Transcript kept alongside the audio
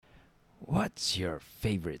What's your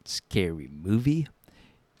favorite scary movie?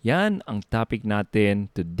 Yan ang topic natin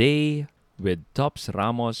today with Tops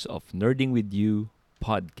Ramos of Nerding With You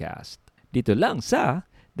podcast. Dito lang sa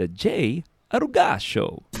The J. Aruga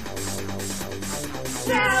Show.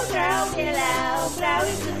 Throw, pillow, throw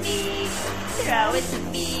it to me. Throw it to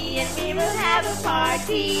me and we will have a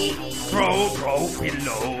party. Throw,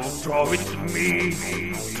 pillow, throw it to me.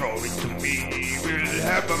 Throw it to me, we'll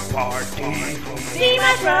have a party. See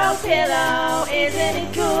my throw pillow, isn't it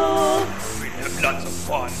cool? We'll have lots of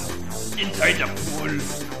fun inside the pool.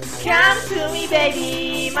 Come to me,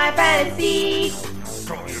 baby, my fantasy.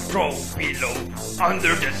 Throw your throw pillow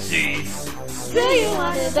under the sea. Do you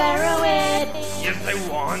want to borrow it? Yes, I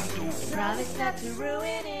want to. Promise not to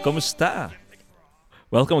ruin it. Kamusta?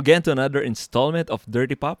 Welcome again to another installment of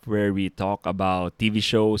Dirty Pop, where we talk about TV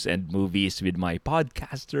shows and movies with my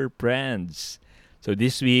podcaster friends. So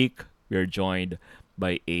this week, we are joined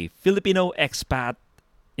by a Filipino expat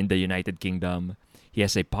in the United Kingdom. He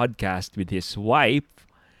has a podcast with his wife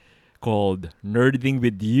called Nerding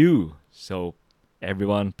With You. So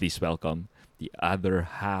everyone, please welcome the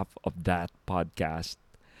other half of that podcast,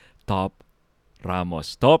 Top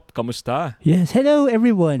Ramos. Top, kamusta? Yes, hello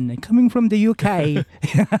everyone. Coming from the UK.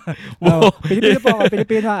 Pilipino po ako.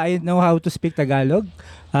 Pilipino. I know how to speak Tagalog.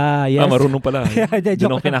 Yes. Marunong pala. Hindi,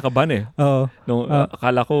 Doon ako kinakabahan eh. Oo.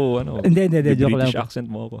 Akala ko, Hindi, joke lang British po. accent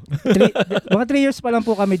mo ako. Mga 3 years pa lang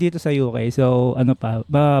po kami dito sa UK. So,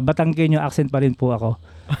 Batanggenyo accent pa rin po ako.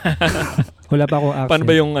 Wala pa akong accent. Paano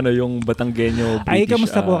ba yung Batanggenyo British? Ay,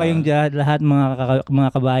 kamusta po kayong dyan? Lahat mga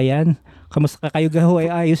kabayan? Kamusta kayo gaho? Ay,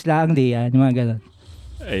 ayos lang di yan. Mga ganun.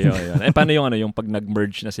 Ayun. Eh, paano yung pag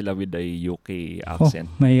nag-merge na sila with a UK accent?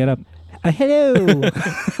 Mahirap. Hello!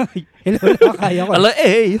 Hello na kaya ko. Hello,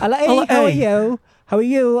 eh! How are you? How are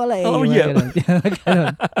you? How are you?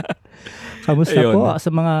 Ganun. Kamusta Ayun. po sa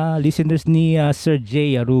mga listeners ni Sir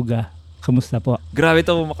J. Aruga? Kamusta po? Grabe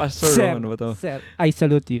to, makasir. Sir, Ano ba to? Sir, I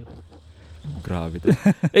salute you. Grabe to.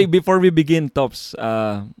 Hey, before we begin, Tops,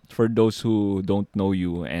 for those who don't know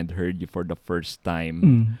you and heard you for the first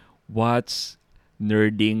time, what's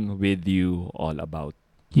Nerding With You all about?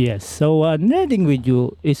 Yes, so Nerding With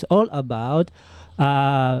You is all about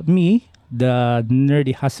me, the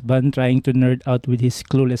nerdy husband, trying to nerd out with his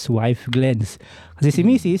clueless wife, Glens. Kasi si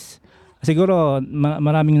Mrs., siguro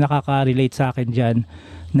maraming nakaka-relate sa akin dyan,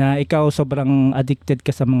 na ikaw sobrang addicted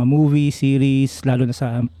ka sa mga movie, series, lalo na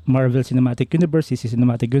sa Marvel Cinematic Universe, DC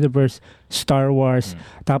Cinematic Universe, Star Wars.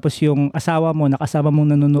 Tapos yung asawa mo, nakasama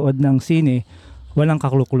mong nanonood ng sine, walang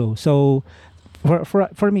kaklukulo. So,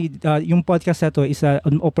 for me, yung podcast na to is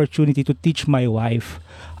an opportunity to teach my wife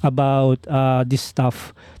about this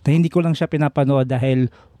stuff na hindi ko lang siya pinapanood dahil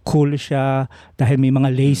cool siya, dahil may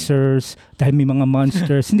mga lasers, dahil may mga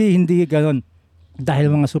monsters. hindi gano'n.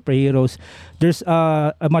 Dahil mga superheroes, there's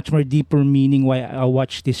a much more deeper meaning why I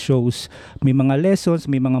watch these shows. May mga lessons,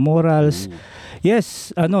 may mga morals.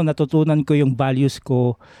 Yes, natutunan ko yung values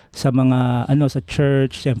ko sa mga sa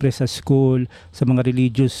church, siyempre sa school, sa mga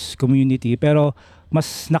religious community. Pero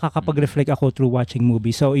mas nakakapag-reflect ako through watching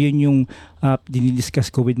movies. So yun yung dinidiscuss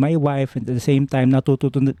ko with my wife, and at the same time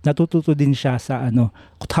natututo din siya sa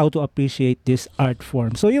how to appreciate this art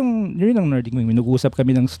form. So yun ang nerding mo. Nag-uusap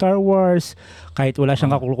kami ng Star Wars, kahit wala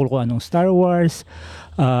siyang kakulukul ko anong Star Wars,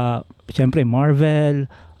 siyempre Marvel,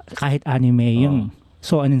 kahit anime, yung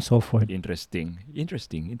so on and so forth. Interesting.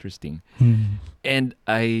 And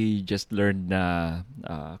I just learned na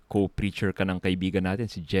co-preacher ka ng kaibigan natin,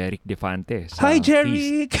 si Jeric Defante. Hi,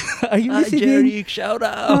 Jeric! Are you Hi, listening? Jeric! Shout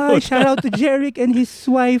out! Shout out to Jeric and his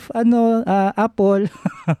wife, Apple.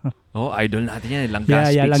 Idol natin yan.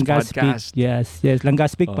 Langgaspix podcast. Yes.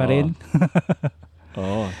 Langgaspix pa rin.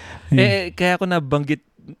 Kaya ako nabanggit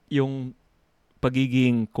yung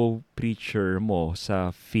pagiging co-preacher mo sa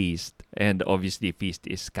Feast, and obviously Feast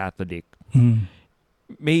is Catholic.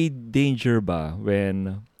 May danger ba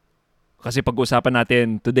when, kasi pag-usapan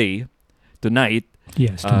natin tonight,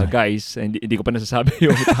 yes, guys, hindi ko pa nasasabi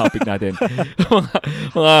yung topic natin.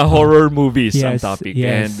 mga horror movies ang topic.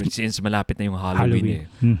 Yes. And since malapit na yung Halloween.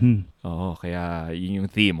 Kaya yun yung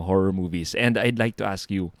theme, horror movies. And I'd like to ask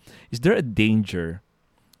you, is there a danger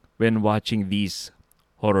when watching these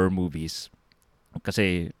horror movies?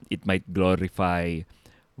 Kasi it might glorify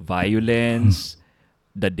violence,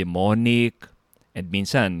 the demonic, and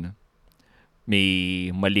minsan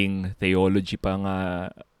may maling theology pa nga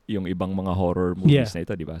yung ibang mga horror movies na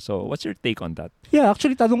ito, di ba? So, what's your take on that? Yeah,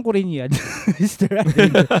 actually, tanong ko rin yan.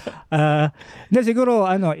 Siguro,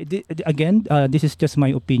 again, this is just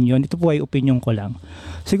my opinion. Ito po ay opinion ko lang.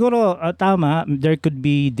 Siguro, tama, there could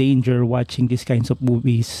be danger watching these kinds of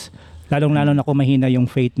movies. Lalong-lalo na kung mahina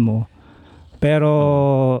yung faith mo.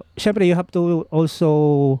 Pero syempre you have to also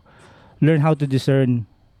learn how to discern.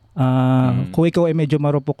 Kung ikaw ay medyo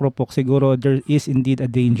marupok-rupok, siguro there is indeed a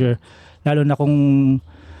danger. Lalo na kung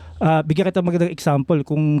bigyan kita magandang example,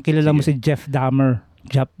 kung kilala mo si Jeff Dahmer.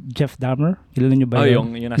 Jeff Dahmer? Kilala nyo ba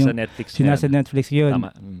yun? Yung nasa Netflix. Yung nasa Netflix yun.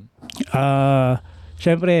 Tama.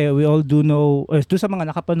 Syempre, we all do know, doon sa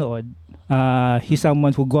mga nakapanood, he's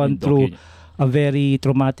someone who gone through a very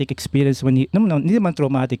traumatic experience when hindi naman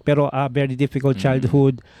traumatic, pero a very difficult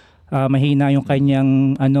childhood. Mahina yung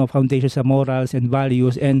kanyang foundation sa morals and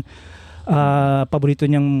values, and paborito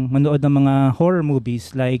niyang manood ng mga horror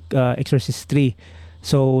movies like Exorcist 3.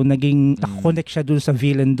 So naging connect siya dun sa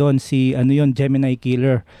villain doon, si Gemini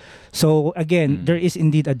Killer. So again, there is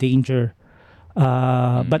indeed a danger.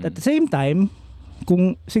 But at the same time,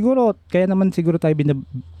 kung siguro kaya naman siguro tayo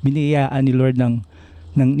biniyayaan ni Lord ng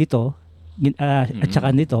nito at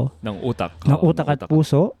saka nito ng utak at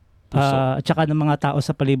puso. At saka ng mga tao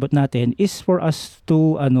sa palibot natin is for us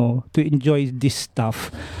to enjoy this stuff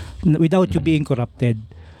without you being corrupted.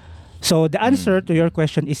 So the answer to your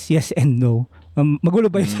question is yes and no. Magulo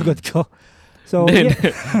ba yung sagot ko? So yeah.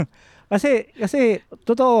 kasi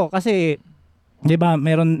totoo, kasi 'di ba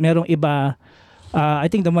merong iba, I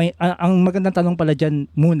think ang magandang tanong pala diyan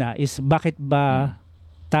muna is bakit ba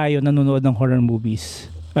tayo nanonood ng horror movies?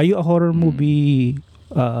 Are you a horror movie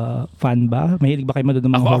fan ba? Mahilig ba kayo manood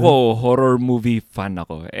ng mga horror? Ako, horror movie fan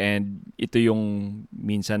ako. And ito yung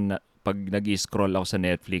minsan pag nag-scroll ako sa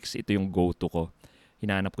Netflix, ito yung go-to ko.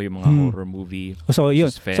 Hinahanap ko yung mga horror movie. So yun.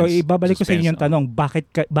 Suspense, So ibabalik ko sa inyo yung tanong,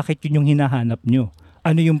 bakit yun yung hinahanap nyo?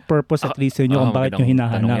 Ano yung purpose at reason nyo kung bakit nyo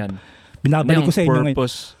hinahanap? Binabalik ko sa inyo ngayon.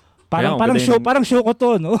 Parang show ko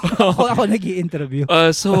to, no? ako nag-i-interview.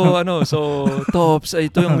 So Tops,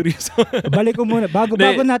 ito yung reason. Balik ko muna bago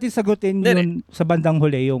natin sagutin yun sa bandang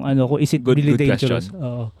huli yung kung is it really dangerous.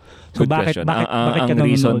 Oo. So bakit ka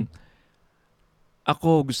nanonood?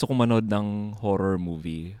 Ako gusto kong manood ng horror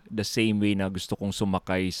movie the same way na gusto kong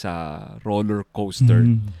sumakay sa roller coaster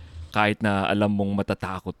kahit na alam mong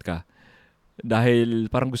matatakot ka. Dahil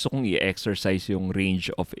parang gusto kong i-exercise yung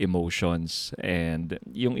range of emotions, and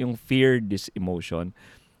yung fear, this emotion,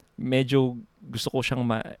 medyo gusto ko siyang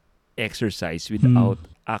ma-exercise without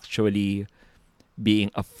actually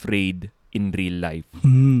being afraid in real life.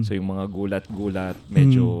 So yung mga gulat-gulat,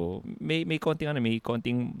 medyo may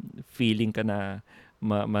konting feeling ka na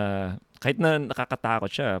kahit na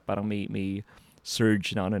nakakatakot siya, parang may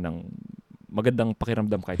surge na ng magandang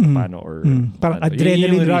pakiramdam kahit paano, or parang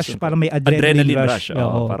adrenaline rush, parang may adrenaline rush.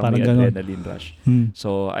 Parang may adrenaline rush.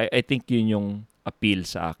 So I think yun yung appeal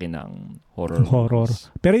sa akin ng horror.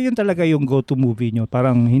 Pero yun talaga yung go-to movie nyo.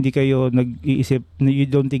 Parang hindi kayo nag-iisip, you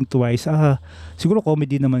don't think twice. Siguro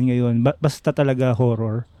comedy naman ngayon. Basta talaga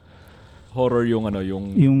horror. Horror yung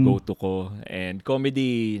yung go-to ko, and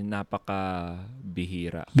comedy napaka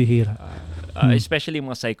bihira. Especially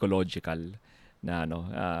mga psychological na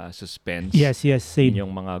suspense. Yes, same. Yung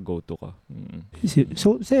mga go-to ko.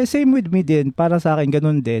 So same with me din. Para sa akin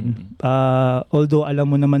ganun din. Although alam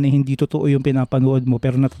mo naman na hindi totoo yung pinapanood mo,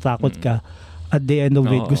 pero natatakot ka, at the end of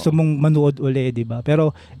it gusto mong manood uli, di ba?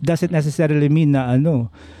 Pero it doesn't necessarily mean na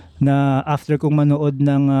na after kong manood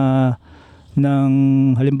ng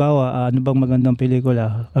halimbawa ano bang magandang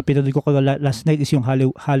pelikula, pinanood ko last night is yung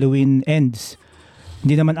Halloween Ends.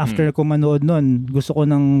 Hindi naman after ko manood nun, gusto ko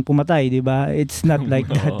nang pumatay, di ba? It's not like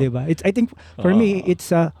that, di ba? I think for me, it's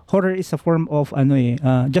horror is a form of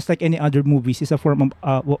just like any other movies, it's a form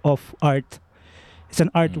of art. It's an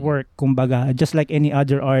artwork, kumbaga. Just like any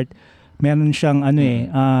other art, meron siyang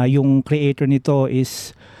yung creator nito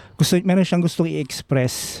is meron siyang gustong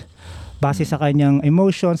i-express base sa kanyang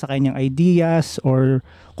emotions, sa kanyang ideas, or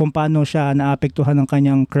kung paano siya naapektuhan ng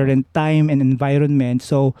kanyang current time and environment.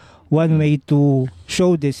 So one way to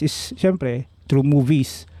show this is syempre through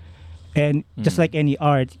movies. And just like any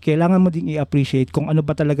art, kailangan mo din i-appreciate kung ano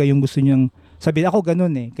ba talaga yung gusto niyang sabihin. Ako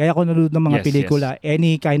ganun kaya ako nanonood ng mga pelikula,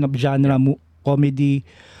 any kind of genre, comedy,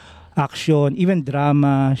 action, even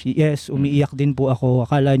drama. Yes, umiiyak din po ako.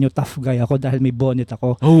 Akala nyo tough guy ako dahil may bonnet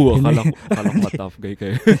ako. Akala ko tough guy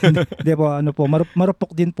kayo. Hindi po,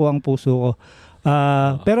 marupok din po ang puso ko.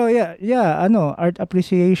 Pero art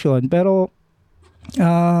appreciation. Pero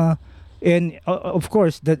and of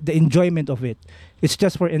course the enjoyment of it, it's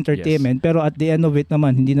just for entertainment. Pero at the end of it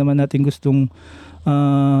naman, hindi naman natin gustong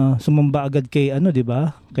sumamba agad kay di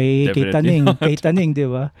ba, kay Taning di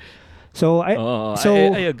ba? So I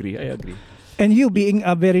agree. And you being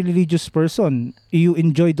a very religious person, you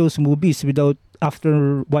enjoy those movies without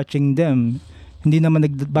after watching them, hindi naman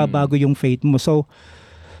nagbabago yung faith mo. So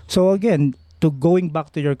again, to going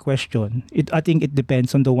back to your question, I think it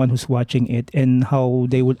depends on the one who's watching it and how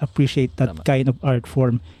they would appreciate that Tama. kind of art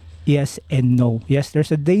form. Yes and no. Yes,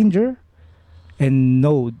 there's a danger, and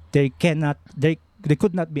no, there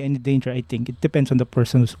could not be any danger. I think it depends on the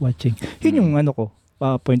person who's watching. Yun yung ano ko,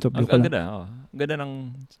 point of view ko Ang lang. ganda, ang ganda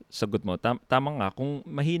ng sagot mo. Tama nga, kung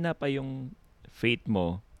mahina pa yung faith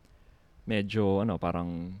mo, medyo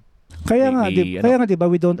parang Kaya nga, may, di ba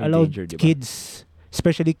we don't may allow danger, di ba? kids,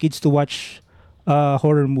 especially kids, to watch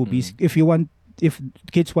horror movies. If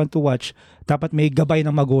kids want to watch, dapat may gabay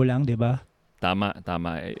ng magulang, di ba? Tama.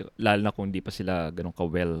 Lalo na kung di pa sila ganun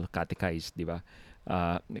ka-well catechized, di ba?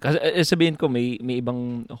 Kasi sabihin ko, may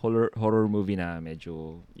ibang horror movie na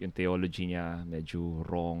medyo yung theology niya medyo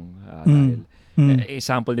wrong. Dahil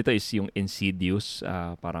example nito is yung Insidious.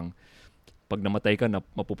 Parang pag namatay ka,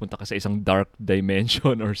 mapupunta ka sa isang dark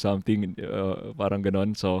dimension or something. Parang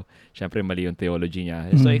ganon. So, syempre mali yung theology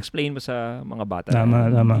niya. So, explain mo sa mga bata.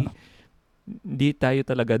 Tama. Hindi tayo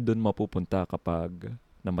talaga dun mapupunta kapag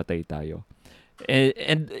namatay tayo.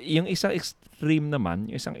 And yung isang extreme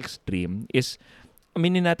is,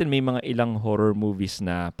 aminin natin may mga ilang horror movies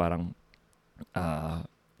na parang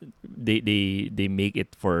they make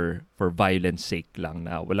it for violence sake lang,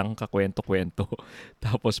 na walang kakwento-kwento.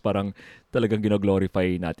 Tapos parang talagang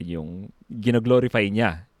gino-glorify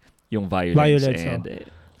niya yung violence. And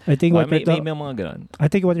I think what may mga ganun. I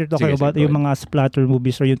think what you're talking Sige, about go yung mga splatter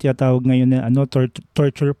movies or yung tinatawag ngayon na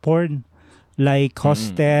torture porn, like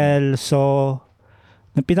Hostel. So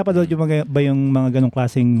pinapanood yung mga ganong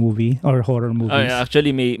klaseng movie or horror movies? Actually,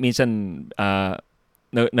 minsan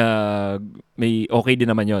may okay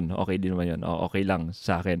din naman yon. Okay lang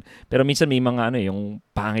sa akin. Pero minsan may mga yung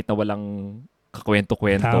pangit na walang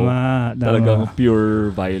kakwento-kwento. Tama. Talagang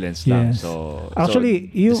pure violence lang. Yes. So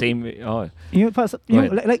actually, the same.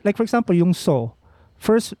 Like for example, yung Saw.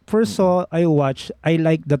 First Saw I watched, I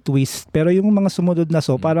like the twist. Pero yung mga sumunod na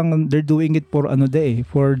Saw, parang they're doing it for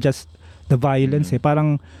for just the violence.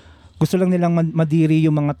 Parang gusto lang nilang madiri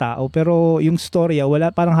yung mga tao, pero yung storya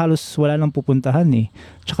parang halos wala nang pupuntahan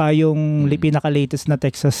Tsaka yung pinaka-latest na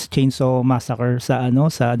Texas Chainsaw Massacre sa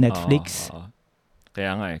Netflix.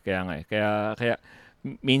 Kaya nga. Kaya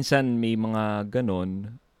minsan may mga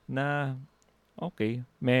ganon na okay,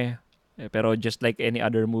 pero just like any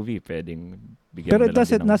other movie, pwedeng bigyan. Pero it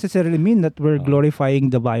doesn't necessarily mean that we're glorifying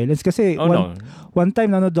the violence. Kasi one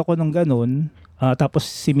time nanood ako ng ganon, tapos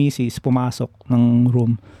si Mrs. pumasok ng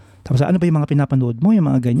room. Tapos ano ba yung mga pinapanood mo? Yung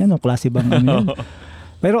mga ganyan, klase bang yun?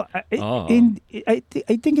 Pero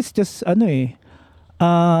I think it's just as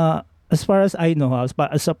far as I know,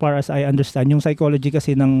 as far as I understand, yung psychology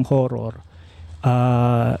kasi ng horror,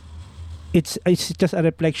 it's just a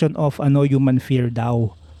reflection of human fear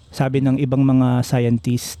daw. Sabi ng ibang mga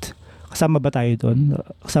scientist. Kasama ba tayo doon?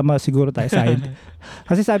 Kasama siguro tayo scientist.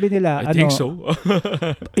 Kasi sabi nila, I think so.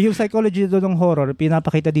 yung psychology doon ng horror,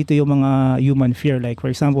 pinapakita dito yung mga human fear. Like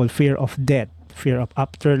for example, fear of death, fear of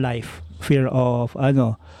afterlife, fear of end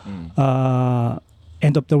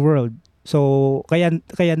of the world. So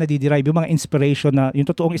kaya nadiderive yung mga inspiration na,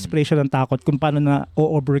 yung totoong inspiration ng takot kung paano na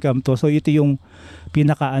o-overcome to. So ito yung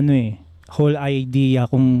pinaka whole idea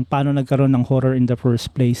kung paano nagkaroon ng horror in the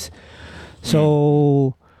first place.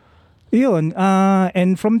 So yun,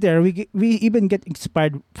 and from there we even get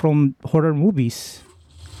inspired from horror movies,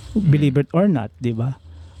 believe it or not, di ba?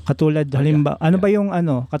 Katulad halimbawa,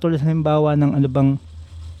 katulad halimbawa ng bang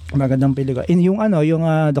magandang pelikula in yung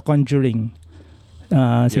The Conjuring.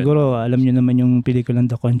 Siguro alam niyo naman yung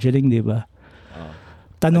pelikulang The Conjuring, di ba?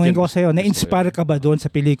 Tanungin ko sa'yo, na-inspire ka ba doon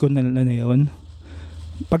sa pelikula na yun?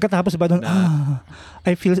 Pagkatapos ba doon,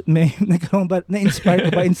 I feel, na-inspire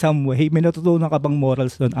ka ba in some way? May natutunan ka bang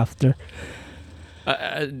morals doon after?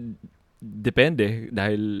 Depende.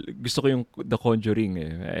 Dahil gusto ko yung The Conjuring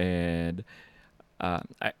And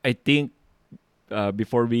I think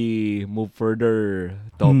before we move further,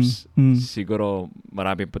 Tops, siguro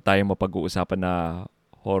marami pa tayong mapag-uusapan na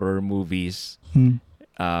horror movies.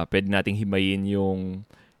 Pwede nating himayin yung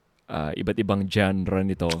iba't ibang genre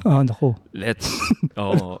nito. Naku. Let's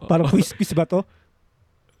Parang quiz ba to?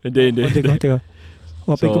 Hindi. Teka.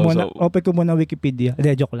 Open ko muna Wikipedia.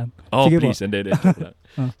 Hindi, joke lang. Sige Please. Hindi, joke lang.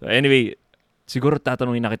 So anyway, siguro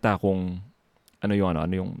tatanungin na kita kung ano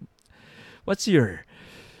yung what's your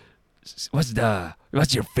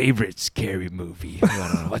favorite scary movie?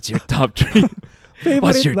 What's your top 3?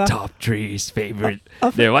 What's your top 3 favorite?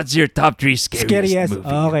 What's your top 3 scariest movie?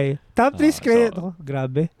 Okay. Top 3 scariest.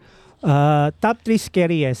 Grabe. Top 3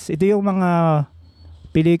 scariest. Ito yung mga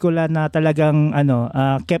pelikula na talagang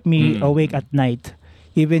kept me awake at night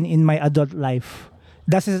even in my adult life.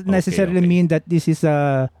 Doesn't necessarily mean that this is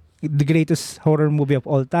the greatest horror movie of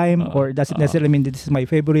all time or doesn't necessarily mean that this is my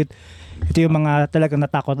favorite. Ito yung mga talagang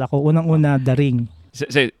natakot ako. Unang-una, The Ring.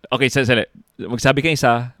 Okay, magsabi ka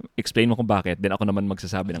isa, explain mo kung bakit, then ako naman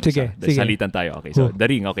magsasabi ng Sige, isa. sige. Salitan tayo. Okay, so The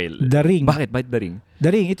Ring, okay. The Ring. Bakit The Ring? The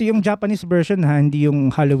Ring, ito yung Japanese version ha, hindi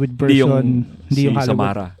yung Hollywood version. Hindi yung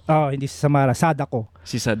Hollywood. Samara. Hindi si Samara, Sadako.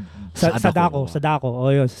 Sadako. Sadako.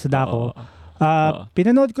 Yun, Sadako. Oo.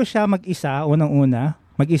 Pinanood ko siya mag-isa, unang-una.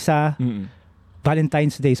 Mag-isa,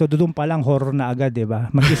 Valentine's Day. So doon pa lang horror na agad, 'di ba?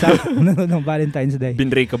 Mag-isa nanonood ng Valentine's Day.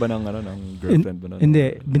 Binray ka ba ng girlfriend mo?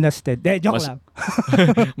 Hindi, binasted. Joke lang.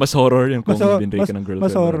 Mas horror 'yun kung binray ka ng girlfriend.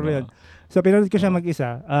 Mas horror 'yun. So pinanood ko siya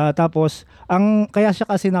mag-isa. Tapos kaya siya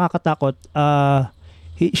kasi nakakatakot,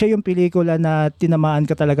 siya yung pelikula na tinamaan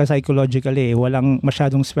ka talaga psychologically. Walang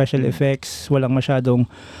masyadong special effects, walang masyadong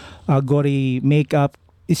gory makeup.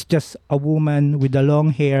 It's just a woman with a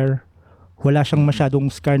long hair. Wala siyang masyadong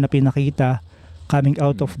scar na pinakita coming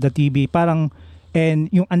out of the TV. Parang,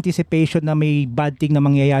 and yung anticipation na may bad thing na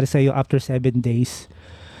mangyayari sa iyo after 7 days.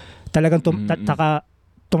 Talagang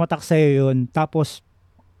tumatak sa iyo yun. Tapos,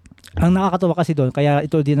 ang nakakatawa kasi doon, kaya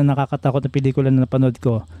ito din ang nakakatakot na pelikula na napanood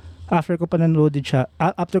ko. After ko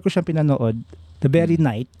siya pinanood, the very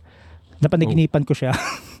night, napanaginipan ko siya.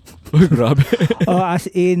 Uy, grabe.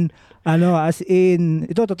 As in,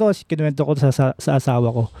 ito totoo, kinuwento ko sa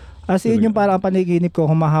asawa ko. As in, yung parang panaginip ko,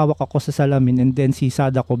 humahawak ako sa salamin and then si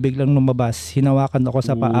Sadako biglang lumabas, hinawakan ako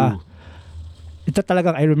sa paa. Ito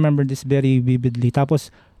talagang, I remember this very vividly.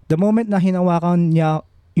 Tapos, the moment na hinawakan niya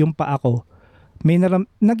yung paa ko,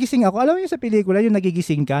 nagising ako. Alam mo yung sa pelikula, yung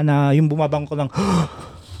nagigising ka na yung bumabang ko lang,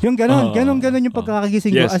 yung ganon yung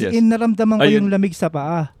pagkakagising ko. As in, naramdaman ko yung lamig sa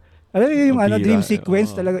paa. Alam mo yung dream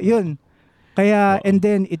sequence talaga, yun. Kaya, and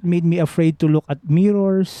then, it made me afraid to look at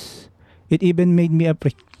mirrors. It even made me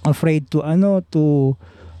afraid to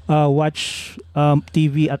watch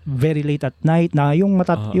TV at very late at night na yung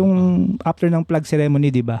after ng flag ceremony,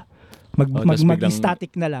 'di ba?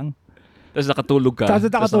 Mag-static na lang. Tapos nakatulog ka.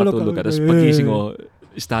 Tapos pagising mo,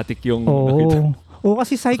 static yung nakita.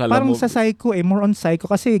 Kasi parang sa psycho more on psycho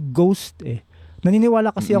kasi ghost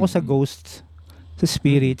Naniniwala kasi ako sa ghosts, sa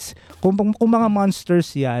spirits. Kung mga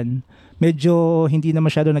monsters 'yan, medyo hindi na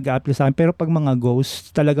masyado nag-a-apply sa akin. Pero pag mga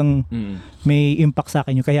ghosts, talagang may impact sa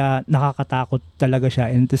akin yun. Kaya nakakatakot talaga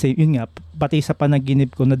siya. And to say, yun nga, pati sa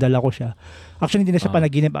panaginip ko, nadala ko siya. Actually, hindi na siya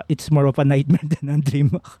panaginip. It's more of a nightmare than a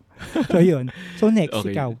dream. So, yun. So, next,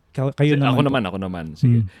 okay. ikaw. Kayo naman. Ako naman.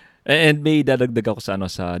 Sige. And may dadagdag ako sa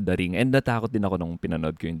The Ring. And natakot din ako nung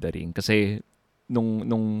pinanood ko yung The Ring. Kasi,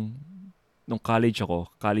 nung college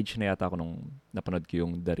na yata ako nung napanood ko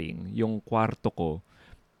yung The Ring. Yung kwarto ko,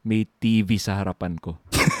 may TV sa harapan ko.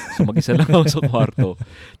 So mag-isa lang ako sa kwarto.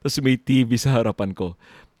 Tapos may TV sa harapan ko.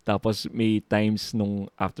 Tapos may times nung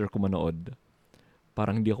after ko manood,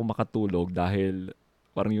 parang hindi ako makatulog dahil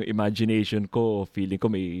parang yung imagination ko, feeling ko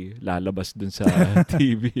may lalabas dun sa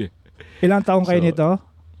TV. Ilang taong kayo nito?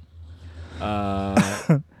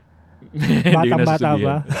 Batang-bata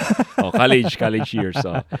ba? College years.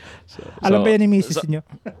 So, alam ba yan ni Mrs. nyo?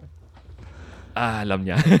 Alam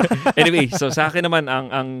niya. Anyway, so sa akin naman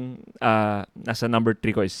ang nasa number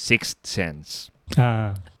 3 ko is Sixth Sense.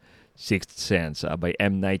 Sixth Sense by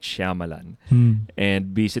M. Night Shyamalan. And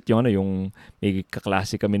visit yung may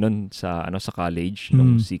kaklase kami nun sa college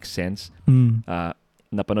nung Sixth Sense.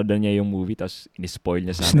 Napanood na niya yung movie tapos in-spoil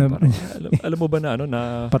niya sa akin. Parang, alam mo ba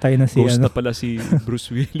na patay na si ghost na pala si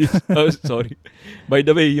Bruce Willis. Sorry. By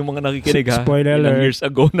the way, yung mga nakikinig spoiler ilang alert. years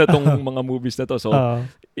ago na tong mga movies na to. So,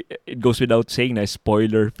 it goes without saying na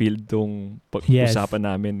spoiler-filled tong usapan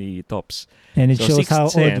namin ni Tops. And it shows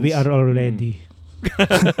how old we are already.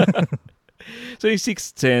 So, yung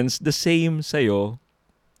Sixth Sense, the same sa'yo,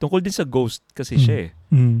 tungkol din sa ghost kasi siya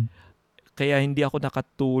Kaya hindi ako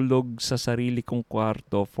nakatulog sa sarili kong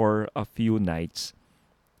kwarto for a few nights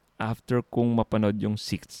after kong mapanood yung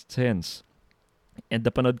Sixth Sense. And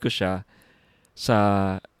napanood ko siya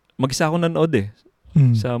mag-isa ako nanood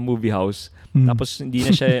sa movie house. Tapos hindi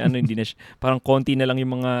na siya parang konti na lang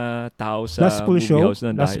yung mga tao sa movie house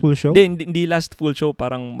na Last full show? Hindi last full show,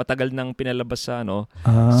 parang matagal nang pinalabas sa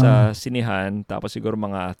sa sinihan, tapos siguro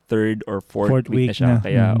mga third or fourth week na siya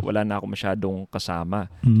kaya wala na ako masyadong kasama.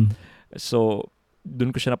 So,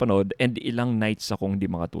 doon ko siya napanood and ilang nights akong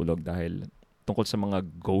hindi makatulog dahil tungkol sa mga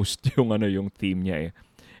ghost yung theme niya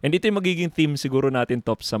And ito yung magiging theme siguro natin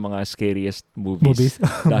Top sa mga scariest movies.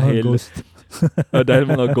 Dahil ghost. Dahil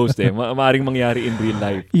mga ghost maaring mangyari in real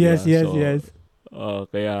life. Yes.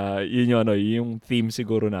 Kaya yun yung theme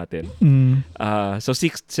siguro natin. So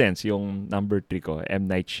Sixth Sense yung number 3 ko,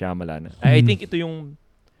 M. Night Shyamalan. I think ito yung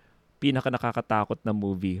pinaka nakakatakot na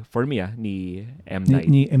movie for me ni M. Ni, Night.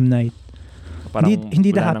 ni M. Night. Parang hindi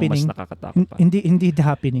The wala nang Happening. mas nakakatakot pa. Hindi The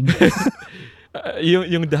Happening.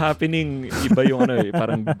 Yung The Happening, iba yung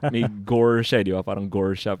parang may gore siya, di ba? Parang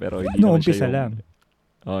gore siya, pero hindi No, naman siya umpisa yung... lang.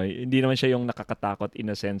 Hindi naman siya yung nakakatakot in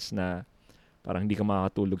a sense na parang hindi ka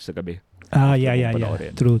makakatulog sa gabi. Yeah.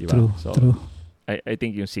 True, diba? true, So, true. I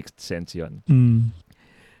think yung Sixth Sense yun.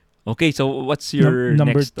 Okay, so what's your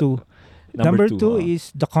number next? 2. Number 2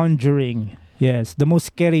 is The Conjuring. Yes, the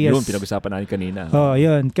most scariest. Yun, pinag-usapan natin kanina.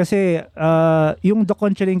 Yun. Kasi, yung The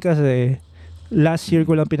Conjuring kasi, last year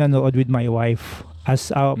ko lang pinanood with my wife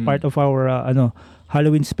as part of our,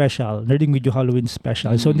 Halloween special. Nerding With You Halloween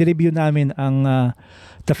special. So, nireview namin ang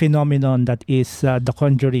the phenomenon that is The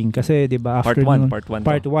Conjuring. Kasi, di ba, Part 1,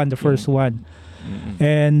 the first one.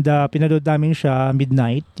 And pinanood namin siya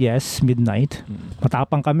midnight. Yes, midnight.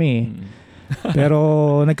 Matapang kami. Pero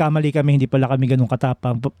nagkamali kami, hindi pala kami ganun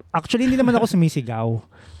katapang. Actually, hindi naman ako sumisigaw.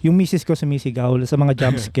 Yung misis ko sumisigaw sa mga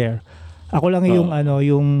jump scare. Ako lang yung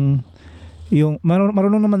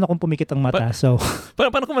marunong naman akong pumikit ang mata. So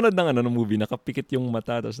paano ko manood ng movie nakapikit yung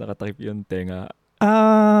mata tapos nakatakip yung tenga?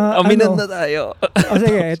 Aminan na tayo.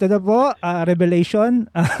 Sige, ito na po,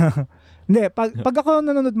 revelation. Hindi, pag ako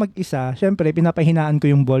nanonood mag-isa, syempre pinapahinaan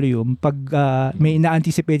ko yung volume pag may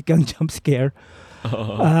ina-anticipate kang jump scare.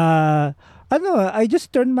 I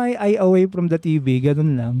just turn my eye away from the TV,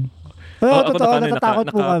 ganun lang. Totoo,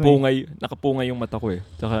 natatakot po kami. Nakapungay yung mata ko eh.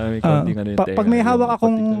 Tsaka may konting yung tenga. Pag may hawak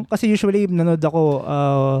akong, kasi usually nanood ako,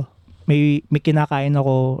 may kinakain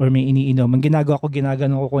ako or may iniinom. Ang ginagawa ko,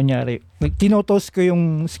 ginaganon ko kunyari. Tinotoast ko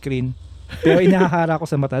yung screen. Pero inahahara ko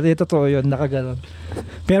sa mata. Totoo yun, nakaganon.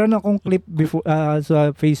 Pero na akong clip before,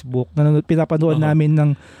 sa Facebook, pinapanood namin ng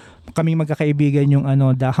kaming magkakaibigan yung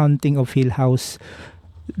The Haunting of Hill House.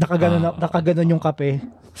 Nakaganon yung kape.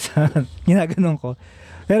 Ginaganon ko.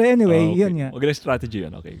 Pero anyway, okay. Yun nga. Magandang strategy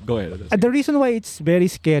yun. Okay, go ahead. The reason why it's very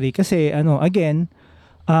scary kasi again,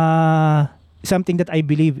 something that I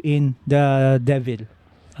believe in, the devil,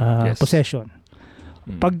 possession.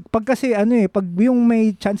 Pag kasi pag yung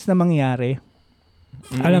may chance na mangyari,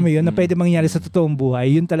 alam mo yun, na pwede mangyari sa totoong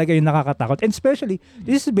buhay, yun talaga yung nakakatakot. And especially,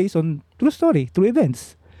 this is based on true story, true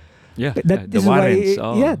events. Yeah, the Warrens.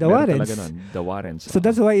 The Warrens. The Warrens. So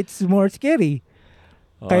that's why it's more scary.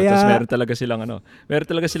 Kaya tapos meron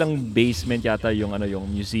talaga silang basement yata yung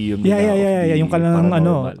museum nila. Yung kanang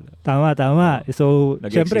tama. So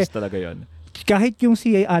syempre talaga yon. Kahit yung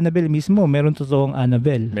si Annabelle mismo, meron totoong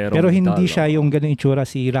Annabelle. Pero hindi siya yung ganung itsura,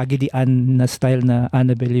 si Raggedy Ann na style na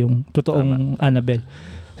Annabelle, yung totoong Annabelle.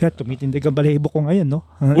 Kaya tumitindig ang balahibo ko ngayon, no?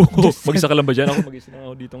 Mag-isa ka lang ba dyan? Ako mag-isa lang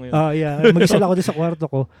ako dito ngayon. Mag-isa lang ako din sa kwarto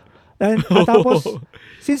ko. And tapos,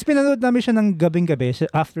 since pinanood namin siya ng gabing-gabi,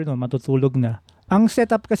 afternoon, matutulog na. Ang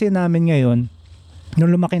setup kasi namin ngayon,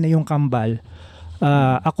 nung lumaki na yung kambal,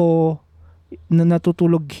 ako na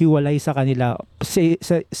natutulog hiwalay sa kanila,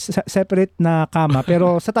 separate na kama,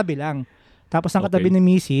 pero sa tabi lang. Tapos ang katabi ni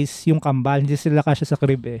Mrs., yung kambal, hindi sila kasya sa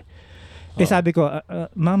crib eh. Sabi ko,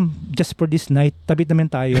 ma'am, just for this night, tabi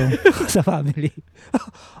naman tayo sa family.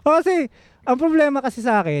 Kasi, ang problema kasi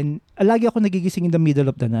sa akin, lagi ako nagigising in the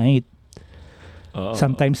middle of the night.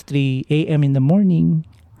 Sometimes 3 a.m. in the morning.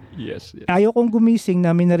 Yes. Ayaw kong gumising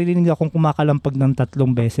na may naririnig akong kumakalampag ng 3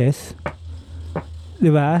 beses.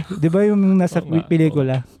 Diba? Diba yung nasa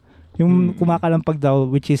pelikula? Yung kumakalampag daw,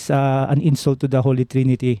 which is an insult to the Holy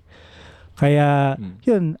Trinity. Kaya,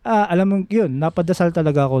 yun, alam mo, yun, napadasal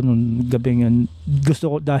talaga ako nung gabing yun.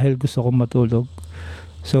 Dahil gusto kong matulog.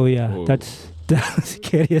 So yeah, that's the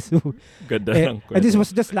scariest. Ganda lang. And this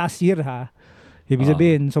was just last year, ha? Ibig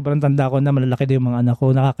sabihin, sobrang tanda ko na, malalaki na yung mga anak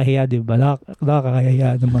ko. Nakakahiya, di ba?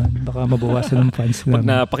 Nakakahiya naman. Baka mabawasan ng fans namin. Pag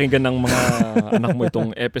napakinggan ng mga anak mo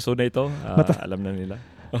itong episode na ito, alam na nila.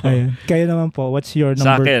 Ayun. Kayo naman po, what's your number 2?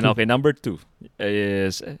 Sa akin, okay, number 2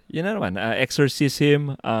 is, yun na naman,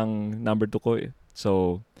 Exorcism ang number 2 ko eh.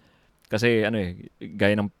 So, kasi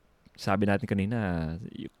gaya ng sabi natin kanina,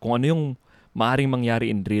 kung ano yung maaaring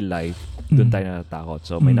mangyari in real life, doon tayo natatakot.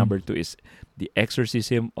 So, my number 2 is The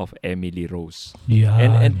Exorcism of Emily Rose. Yeah.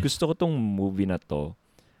 And gusto ko tong movie na to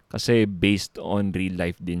kasi based on real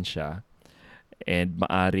life din siya. And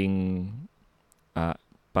maaring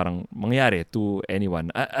parang mangyari to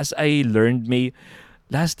anyone. As I learned,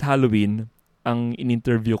 last Halloween, ang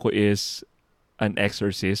in-interview ko is an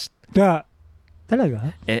exorcist.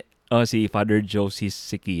 Talaga? Si Father Josie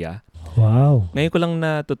Sikia. Wow. Ngayon ko lang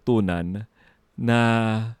natutunan na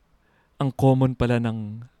ang common pala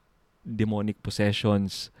ng demonic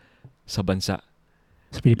possessions sa bansa.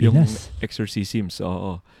 Sa Pilipinas? Yung exorcisms,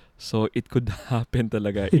 oo. So, it could happen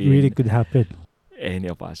talaga. It really could happen.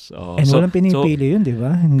 Any of us. And walang pinipili yun, di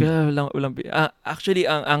ba? Kaya walang actually,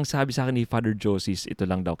 ang sabi sa akin ni Father Joseph, ito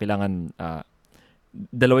lang daw, kailangan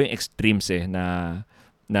dalawa yung extremes na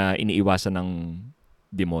iniiwasan ng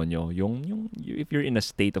demonyo. Yung if you're in a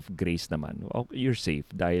state of grace naman, you're safe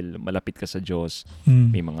dahil malapit ka sa Diyos,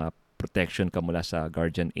 may mga protection ka mula sa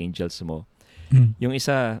guardian angels mo. Yung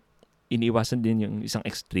isa, iniiwasan din yung isang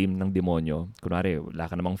extreme ng demonyo. Kunwari, wala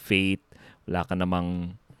ka namang faith, wala ka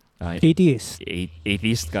namang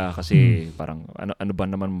atheist ka kasi parang ano ba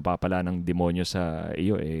naman mapapala ng demonyo sa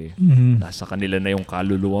iyo nasa kanila na yung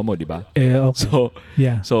kaluluwa mo, di ba?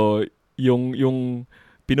 Okay. So yung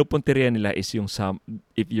pinupunteriya nila is yung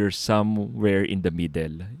if you're somewhere in the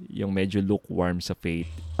middle, yung medyo lukewarm sa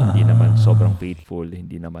faith, hindi naman sobrang faithful,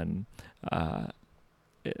 hindi naman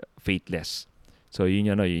faithless. So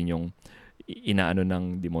yun yung inaano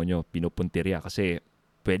ng demonyo, pinupunteriya kasi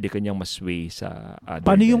pwede kanyang masway sa other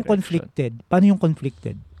Paano yung direction.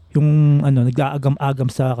 conflicted? Yung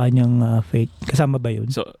nag-aagam-agam sa kanyang faith. Kasama ba yun?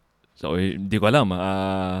 So hindi ko alam.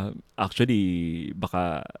 Actually,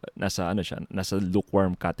 baka nasa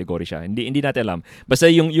lukewarm category siya. Hindi natin alam. Basta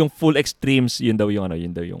yung full extremes, yun daw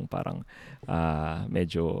yung parang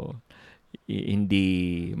medyo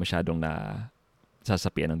hindi masyadong na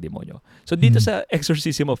sasapian ng demonyo. So dito sa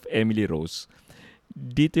Exorcism of Emily Rose,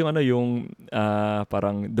 dito yung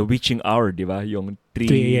parang the witching hour, di ba? Yung 3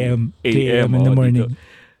 a.m. in the morning.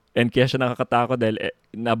 Dito. And kaya siya nakakatakot dahil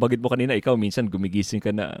nabagit mo kanina, ikaw minsan gumigising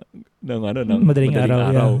ka na ng madaling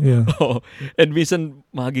araw. Yeah. And minsan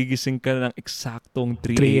magigising ka ng eksaktong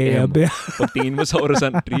 3 a.m. Pagtingin mo sa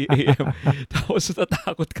orasan 3 a.m. Tapos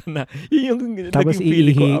tatakot ka na. Yun yung tapos naging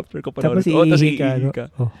feeling ko after ko panoorin. Tapos iihi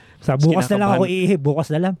ka. Sa bukas na lang ako iihi.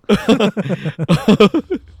 Bukas na lang.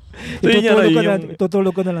 So,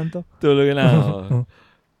 tutulog ko na lang to. Tulog na.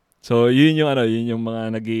 So yun yung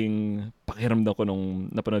mga naging pakiramdam ko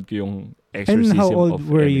nung napanood ko yung Exorcism of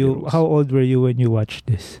Emily Rose. How old were you when you watched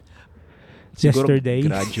this? Siguro Yesterday?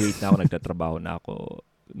 Graduate na ako, nagtatrabaho na ako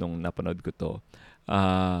nung napanood ko to.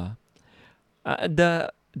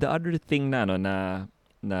 The other thing na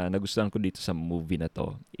nagustuhan ko dito sa movie na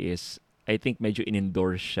to is I think medyo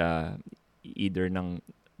in-endorse siya either ng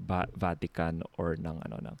Vatican or ng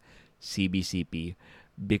CBCP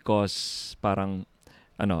because parang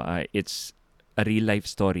it's a real life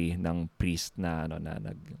story ng priest na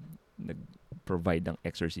nag-provide ng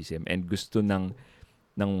exorcism and gusto ng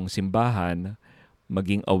simbahan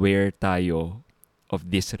maging aware tayo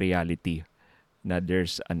of this reality na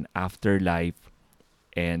there's an afterlife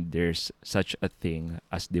and there's such a thing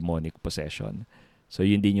as demonic possession. So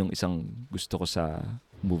yun din yung isang gusto ko sa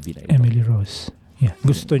movie na ito. Emily Rose. Yeah,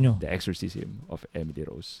 gusto nyo. The Exorcism of Emily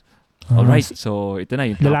Rose. Alright, so ito na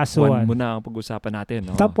yung top 1 muna ang pag-usapan natin.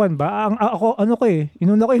 No? Top 1 ba? Ako,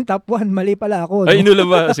 inuna ko yung top 1. Mali pala ako. No? Ay, inuna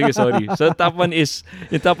ba? Sige, sorry. So top 1 is,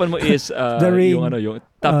 yung top 1 mo is, yung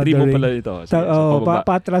top 3 mo pala ito.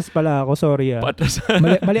 Patras pala ako, sorry. Patras.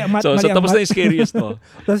 Mali so tapos na yung scariest mo.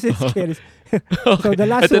 Tapos yung scariest. So the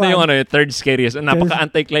last ito one. Ito na yung third scariest.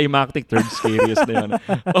 Napaka-anticlimactic third scariest na yun.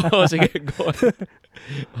 Sige, go on.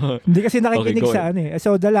 Hindi kasi nakikinig sa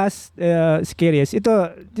So the last scariest.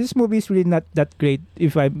 This movie is really not that great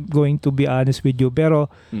if I'm going to be honest with you.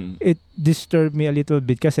 Pero it disturbed me a little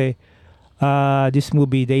bit kasi this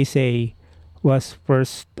movie, they say, was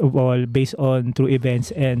first of all based on true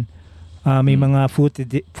events and may mga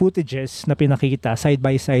footages na pinakita side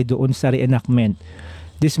by side doon sa reenactment.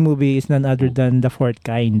 This movie is none other than The Fourth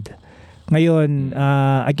Kind. Ngayon,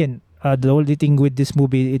 again, the only thing with this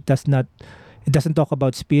movie, it doesn't talk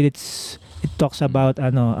about spirits. It talks about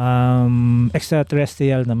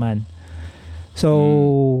extraterrestrial naman.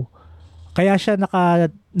 So, kaya siya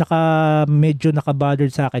medyo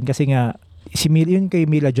naka-bothered sa akin kasi nga yun kay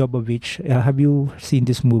Mila Jovovich. Have you seen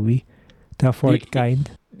this movie? The Fourth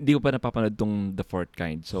Kind? Hindi ko pa napapanood tong The Fourth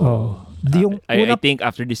Kind. So, I think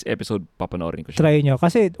after this episode, papanoorin ko siya. Try nyo.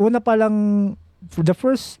 Kasi una pa lang, for the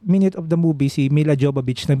first minute of the movie, si Mila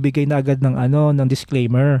Jovovich nagbigay na agad ng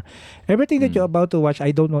disclaimer. Everything that you're about to watch, I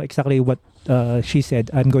don't know exactly what she said.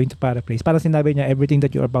 I'm going to paraphrase. Parang sinabi niya, everything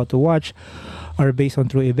that you're about to watch are based on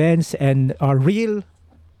true events and are real,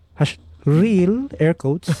 air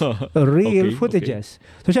quotes, real footages.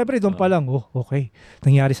 Okay. So, syempre, doon pa lang, okay,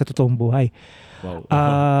 nangyari sa totoong buhay. Wow.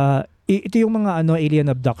 Ito yung mga alien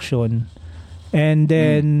abduction. And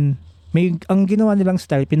then, ang ginawa nilang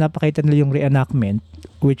style, pinapakita nila yung reenactment,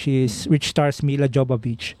 which stars Mila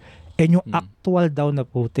Jovovich, and yung actual daw na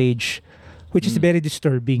footage, which is very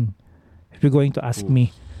disturbing, if you're going to ask me.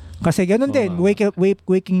 Kasi ganun din,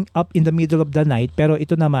 waking up in the middle of the night, pero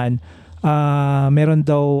ito naman, meron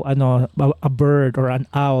daw a bird or an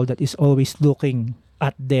owl that is always looking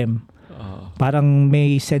at them. Parang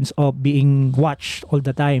may sense of being watched all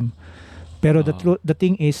the time. Pero the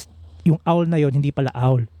thing is, yung owl na yon hindi pala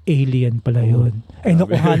owl, alien pala yon. Ay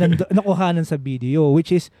nakuhanan sa video, which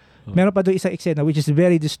is meron pa doon isang eksena which is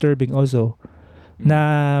very disturbing also,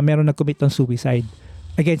 na meron nag-commit ng suicide.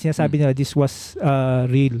 Again, sinasabi nila this was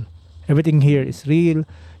real. Everything here is real.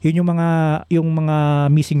 Yun yung mga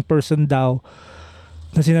missing person daw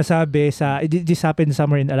na sinasabi this happened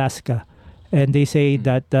somewhere in Alaska, and they say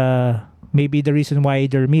that maybe the reason why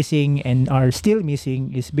they're missing and are still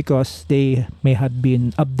missing is because they may have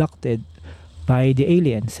been abducted by the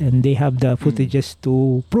aliens, and they have the footages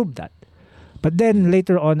to prove that. But then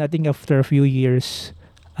later on, I think after a few years,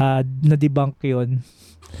 na-debunk yun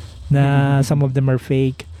na some of them are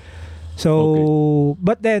fake. So,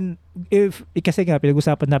 but then, kasi nga,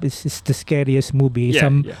 pinag-usapan natin is the scariest movie.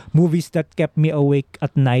 Movies that kept me awake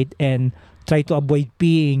at night and try to avoid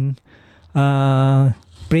praying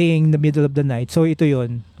in the middle of the night. So ito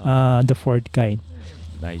yun, the fourth kind.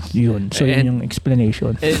 Nice. Yun. So yun yung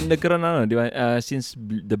explanation. And nagkaroon di ba? Since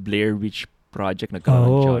the Blair Witch Project, nagkaroon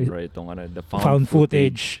ng genre itong the found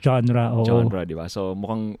footage genre. Genre, di ba? So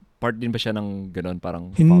mukhang part din ba siya ng ganun,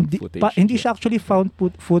 parang found footage? Hindi siya actually found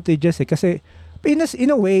footages kasi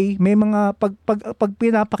in a way, may mga pag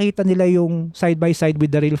pinapakita nila yung side by side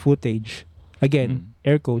with the real footage. Again,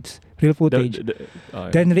 air quotes, real footage.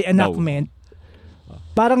 Then reenactment.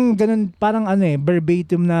 Parang ganun,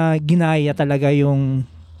 verbatim na ginaya talaga yung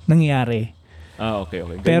nangyari. Okay.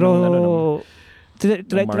 Pero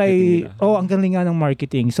ang galing nga ng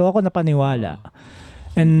marketing. So ako napaniwala.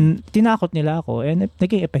 And tinakot nila ako, and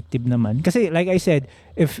naging effective naman. Kasi like I said,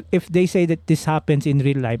 if they say that this happens in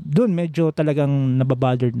real life, dun medyo talagang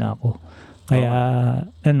nababothered na ako. Kaya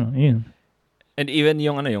yun. And even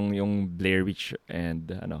yung Blair Witch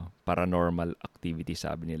and Paranormal Activity,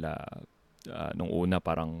 sabi nila nung una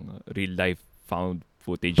parang real life found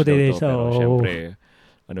footage daw to, pero syempre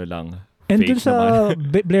lang. And dun sa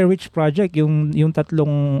Blair Witch Project, yung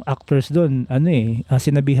tatlong actors dun,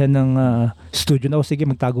 sinabihan ng studio na, sige,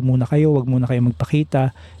 magtago muna kayo, wag muna kayo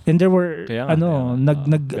magpakita. And there were,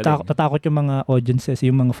 natakot yung mga audiences,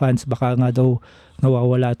 yung mga fans, baka nga daw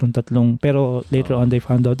nawawala itong tatlong. Pero later on, they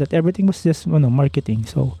found out that everything was just marketing.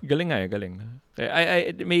 So galing. Kaya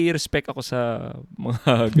may respect ako sa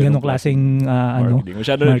mga ganong klaseng marketing.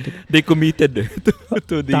 Masyado they committed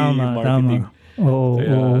to the marketing. Oo.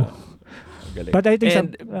 Galing. But I think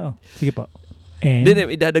sige po. And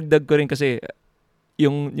idadagdag ko rin kasi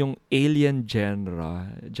yung alien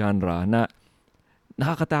genre na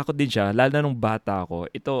nakakatakot din siya, lalo na nung bata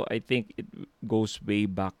ako. Ito, I think it goes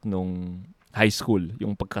way back nung high school,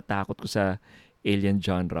 yung pagkatakot ko sa alien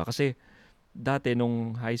genre. Kasi dati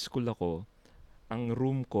nung high school ako, ang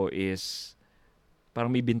room ko is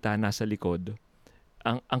parang may bintana sa likod.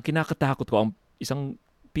 Ang kinakatakot ko, ang isang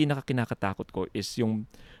pinaka-kinakatakot ko is yung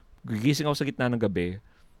gigising ako sa gitna ng gabi,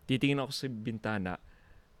 titingin ako sa bintana,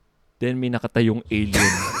 then may nakatayong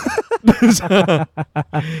alien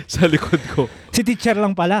sa likod ko. Si teacher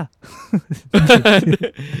lang pala.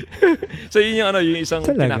 So yun yung isang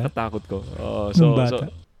kinakatakot ko.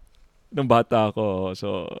 Nung bata ako.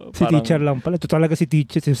 So si teacher lang pala. Ito talaga si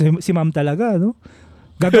teacher. Si ma'am talaga, no?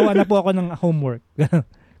 Gagawa na po ako ng homework.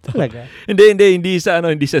 Talaga. Hindi sa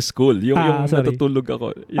school. Yung natutulog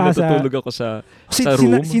ako. Natutulog ako sa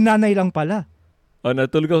room. Si nanay lang pala.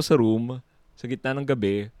 Natutulog ako sa room, sa gitna ng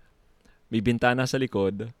gabi, may bintana sa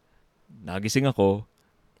likod, nagising ako,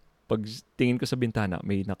 pag tingin ko sa bintana,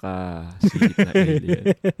 may nakasilip na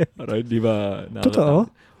alien. Parang di ba? Totoo?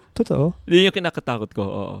 Hindi yung kinakatakot ko,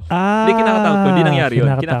 oo. Hindi kinakatakot ko, hindi nangyari yun.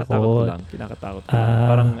 Kinakatakot ko lang.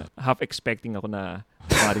 Parang half expecting ako na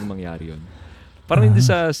maring mangyari yun. Parang hindi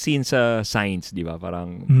sa scene sa Science, di ba?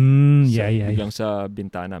 Parang biglang sa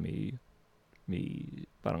bintana may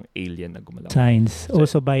parang alien na gumalaw. Science,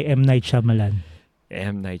 also by M. Night Shyamalan.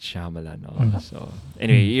 So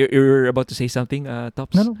anyway, you're about to say something,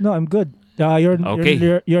 Tops? No, I'm good.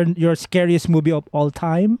 Your scariest movie of all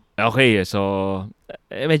time? Okay, so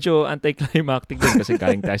medyo anticlimactic din kasi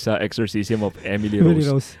galing tayo sa Exorcism of Emily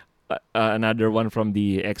Rose. Another one from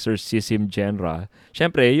the exorcism genre.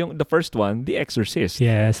 Siyempre, the first one, The Exorcist.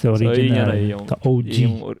 Yes, the original. So, the OG.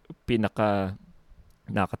 Yung pinaka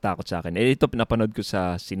nakatakot sa akin. Ito pinapanood ko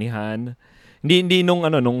sa sinihan. Hindi nung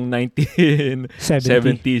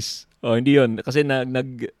 1970s. Hindi yun. Kasi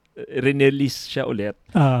nag-release siya ulit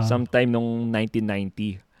sometime nung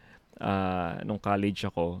 1990. Nung college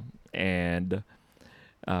ako. And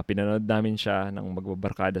pinanood namin siya ng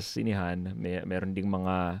magbabarkada sa sinihan. Meron ding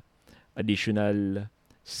mga additional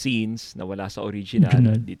scenes na wala sa original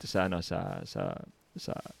Original. dito sa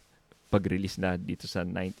sa pag-release na dito sa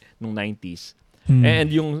nung 90s. And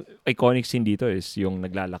yung iconic scene dito is yung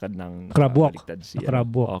naglalakad ng Crab walk. baliktad si Crab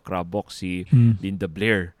walk. crab walk si Mm. Linda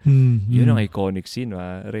Blair. Mm. Yun ang iconic scene,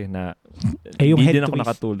 pare, na Yung hindi head din ako twist.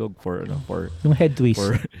 nakatulog for Yung head twist.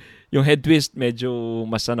 yung head twist medyo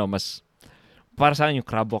mas para sa akin yung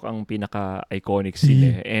crab walk ang pinaka-iconic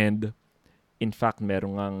scene And in fact,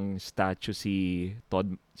 merong ang statue si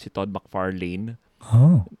Todd McFarlane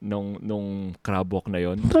nung crab walk na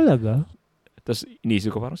yon. Talaga? Tapos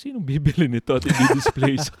inisip ko parang sinong bibili nito at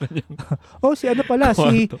i-display sa kanyang Si ano pala,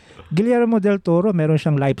 si kwarto. Guillermo del Toro, meron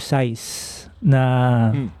siyang life size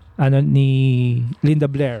na ni Linda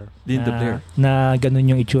Blair. Blair. Na ganun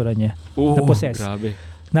yung itsura niya. Na possess. Grabe.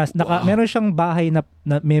 Meron siyang bahay na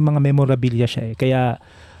may mga memorabilia siya Kaya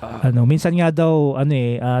minsan nga daw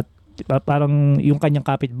parang yung kanyang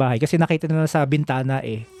kapitbahay kasi nakita nila sa bintana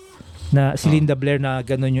na si Linda Blair na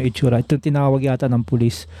ganun yung itsura. Ito tinawag yata ng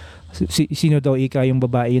pulis. Sino daw yung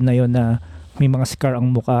babae na yon na may mga scar ang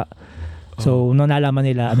muka. So nung nalaman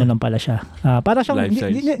nila lang pala siya. Para siyang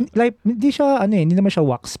hindi siya hindi naman siya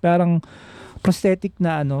wax, parang prosthetic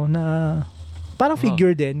na na parang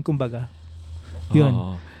figure din kumbaga.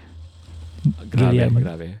 Yun.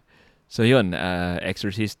 Grabe. So yun,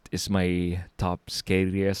 Exorcist is my top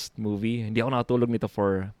scariest movie. Hindi ako nakatulog nito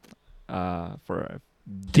for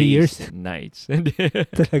 3 years? and nights.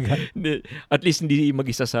 Talaga? At least hindi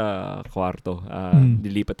mag-isa sa kwarto.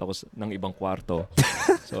 Dilipat ako ng ibang kwarto.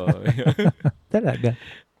 So, talaga?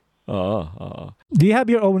 Oo. Do you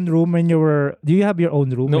have your own room when you were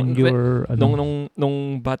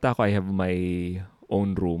Nung bata ko, I have my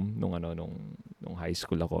own room nung high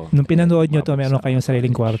school ako. Nung pinanood nyo to, meron kayong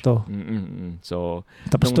sariling kwarto. So,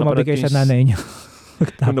 tapos tumabi kayo sa nanay nyo.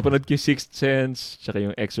 Nung napanood ko yung Sixth Sense, tsaka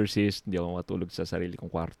yung Exorcist, hindi ako matulog sa sarili kong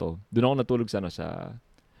kwarto. Doon ako natulog sa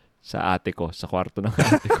ate ko, sa kwarto ng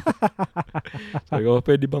ate ko. Sabi ko,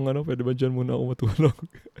 pwede ba dyan muna ako matulog?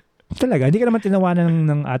 Talaga? Hindi ka naman tinawanan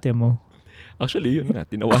ng ate mo? Actually, yun nga,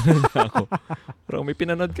 tinawanan na ako. Parang may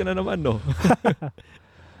pinanood ka na naman, no?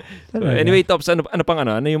 So, anyway, Tops, ano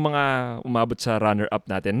yung mga umabot sa runner-up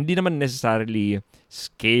natin? Hindi naman necessarily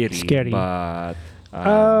scary. But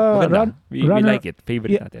maganda. We like it.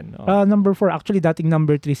 Favorite natin. Number 4, actually dating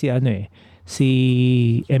number 3 si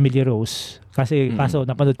Emily Rose. Kasi kaso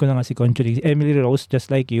napanood ko na nga si Conjuring. Emily Rose,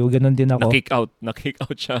 just like you, ganun din ako. Na-kick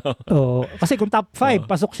out siya. Kasi kung top 5,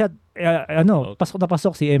 pasok siya,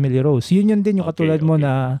 pasok si Emily Rose. Yun din yung katulad mo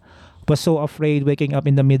na was so afraid waking up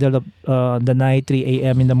in the middle of the night, 3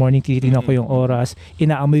 a.m. in the morning, titignan ko yung oras,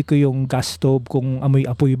 inaamoy ko yung gas stove kung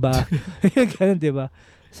amoy-apoy ba. Ganun, di ba?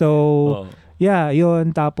 So, yeah,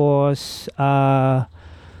 yun. Tapos,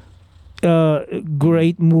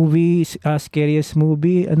 great movie, scariest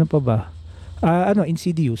movie, ano pa ba?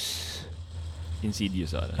 Insidious.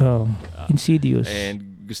 Insidious. Insidious.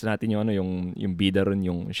 And gusto natin yung bida ron,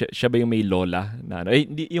 siya ba yung may lola na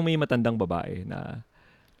hindi yung may matandang babae na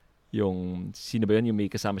yung sino ba yun, yung may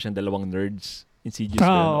kasama siyang dalawang nerds. Insidious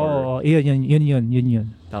ba yun? Yun.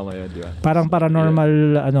 Tama yun, di ba? Parang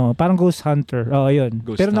paranormal, parang Ghost Hunter. Yun.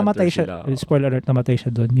 Ghost Pero namatay Hunter siya. sila. Spoiler alert, namatay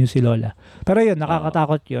siya doon. Yung si Lola. Pero yun,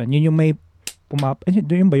 nakakatakot yun. Yun yung may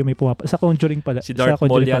yun ba yung may pumapa? Sa Conjuring pala. Si Darth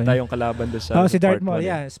Maul yata yung kalaban doon sa si Darth part Maul. 1.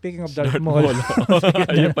 Yeah, speaking of Darth Maul.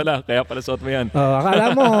 Ayun pala, kaya pala suot mo yan.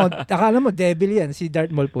 Akala mo devil yan. Si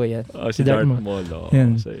Darth Maul po yan. Si Darth Maul.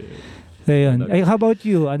 Yan. So yun. How about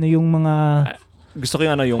you? Ano yung mga gusto ko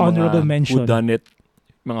yung honorable mga mention?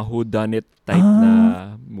 whodunit type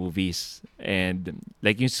na movies. And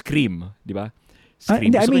like yung Scream, di ba?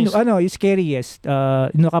 Scream. Yung scariest.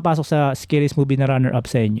 Nakapasok sa scariest movie na runner-up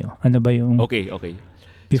sa inyo. Ano ba yung Okay.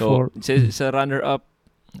 before? So, sa runner-up,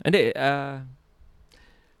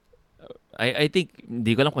 I think,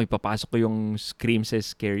 hindi ko alam kung ipapasok ko yung Scream sa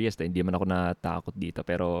scariest. Hindi man ako natakot dito.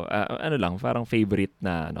 Pero, parang favorite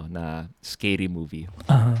na scary movie.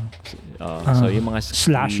 So, yung mga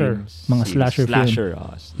slasher. Mga slasher film.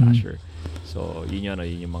 Slasher. So, yun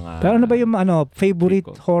yung mga... Pero ano ba yung favorite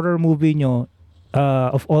horror movie nyo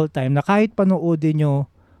of all time na kahit panoodin nyo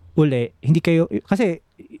uli, hindi kayo... Kasi,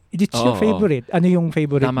 it's your favorite. Ano yung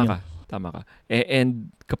favorite nyo? Tama ka. And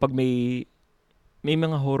kapag may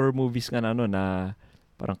mga horror movies nga na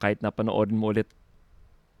parang kahit napanoodin mo ulit,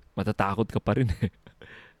 matatakot ka pa rin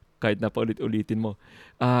kahit napaulit-ulitin mo.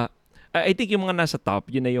 I think yung mga nasa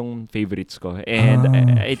top, yun na yung favorites ko. And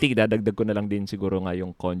I think dadagdag ko na lang din siguro nga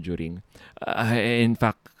yung Conjuring. In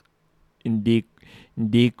fact,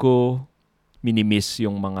 hindi ko minimiss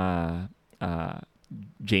yung mga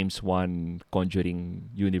James Wan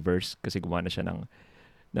Conjuring universe kasi gumawa na siya ng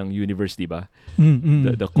ng universe, di ba?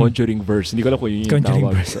 The Mm. Conjuring verse. Hindi ko alam kung yun yung Conjuring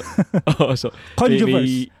tawag. verse. So,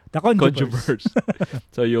 Conjuverse. The Conjuverse. Conjuverse.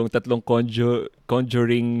 So, yung tatlong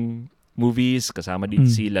Conjuring movies, kasama din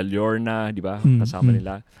si La Llorona, di ba? Kasama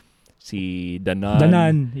nila. Si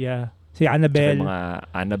Danan, yeah. Si Tsaka Annabelle. yung mga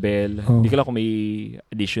Annabelle. Oh. Hindi ko lang kung may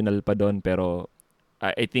additional pa doon, pero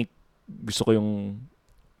I think gusto ko yung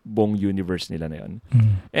buong universe nila na yun.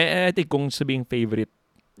 I think kung sabing favorite,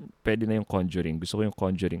 pwede na yung Conjuring. Gusto ko yung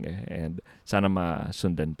Conjuring and sana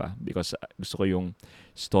masundan pa because gusto ko yung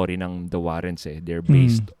story ng The Warrens They're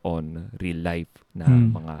based on real life na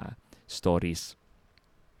mga stories.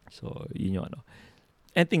 So, yun yung ano.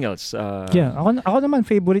 Anything else? Yeah, ako naman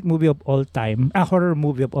favorite movie of all time, horror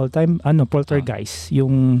movie of all time, Poltergeist,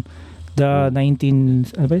 yung the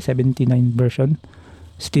 1979 version,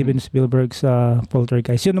 Steven Spielberg's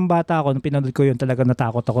Poltergeist. Yun nung bata ako, nung pinanood ko yun, talaga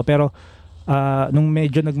natakot ako. Pero nung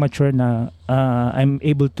medyo nag-mature na, I'm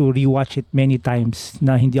able to rewatch it many times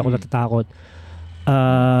na hindi ako natatakot.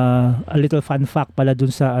 A little fun fact pala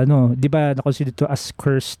dun sa di ba na-consider to as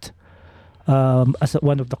cursed, as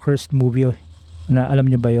one of the cursed movie na alam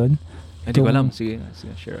niyo ba yon? Hindi ko alam. Sige,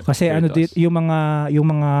 share. Kasi yung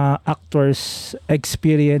mga actors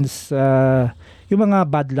experience yung mga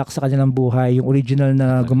bad luck sa kanilang buhay, yung original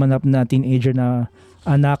na gumanap na teenager na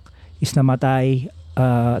anak is namatay.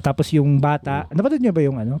 Tapos yung bata, napanood niyo ba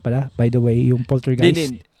yung pala, by the way, yung Poltergeist?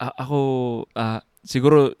 Hindi. Ako,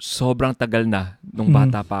 siguro sobrang tagal na nung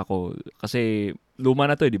bata pa ako. Kasi luma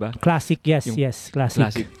na to, di ba? Classic, yes,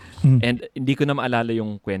 classic. And hindi ko na maalala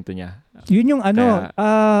yung kwento niya. Yun yung hindi,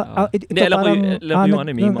 alam ko yung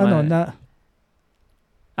may mga na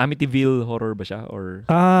Amityville horror ba siya? Or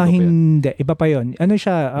hindi. Iba pa yun.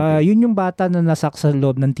 Siya, yun yung bata na nasak sa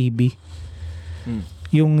loob ng TV.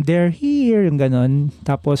 Yung they're here, yung ganon.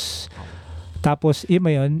 Tapos yun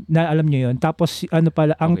ba yun? Na, alam nyo yun. Tapos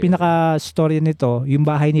pala, ang pinaka-story nito, yung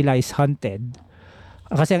bahay nila is haunted.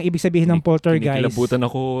 Kasi ang ibig sabihin ng Poltergeist, kinikilabutan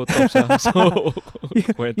ako so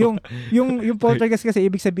yung Poltergeist kasi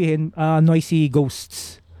ibig sabihin noisy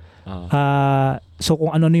ghosts. So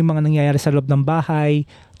kung ano yung mga nangyayari sa loob ng bahay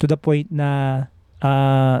to the point na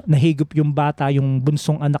nahigop yung bata, yung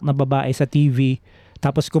bunsong anak na babae sa TV.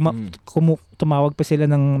 Tapos tumawag pa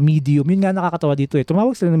sila ng medium. Yun nga nakakatawa dito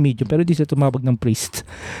Tumawag sila ng medium pero di sila tumawag ng priest.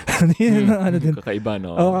 Kakaiba,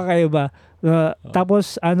 no? Oo, kakaiba.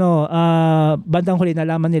 Tapos bandang huli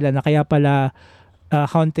nalaman nila na kaya pala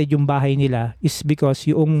haunted yung bahay nila is because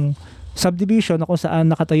yung subdivision na kung saan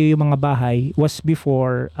nakatayo yung mga bahay was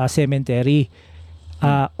before a cemetery.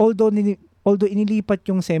 Although inilipat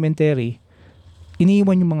yung cemetery,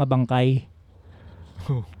 iniiwan yung mga bangkay.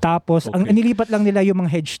 Tapos ang inilipat lang nila yung mga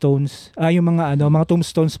headstones, yung mga mga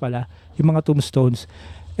tombstones pala, yung mga tombstones.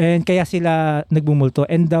 And kaya sila nagbumulto.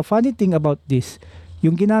 And the funny thing about this,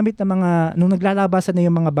 yung ginamit na nung naglalabasan na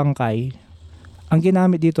yung mga bangkay, ang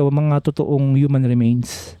ginamit dito mga totoong human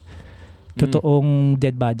remains. Totoong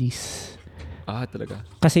dead bodies. Talaga.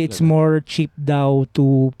 Kasi it's more cheap daw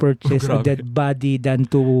to purchase a dead body than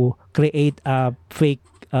to create a fake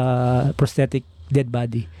prosthetic dead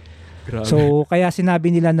body. Grabe. So, kaya sinabi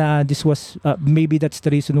nila na this was, maybe that's the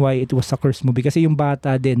reason why it was a cursed movie. Kasi yung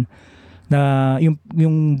bata din, na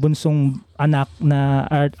yung bunsong anak na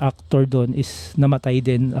art actor doon is namatay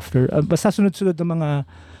din after, basta sunod-sunod ng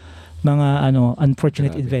mga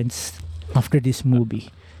unfortunate events after this movie.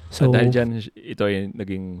 So, dahil dyan, ito yung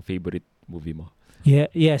naging favorite movie mo?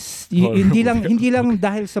 Yes. Hindi lang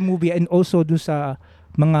dahil sa movie and also doon sa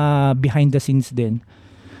mga behind the scenes din.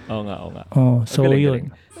 Oo nga. So, yun.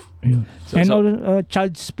 So,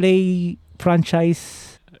 Child's Play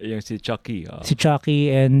franchise. Yung si Chucky. Si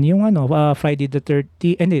Chucky and yung Friday the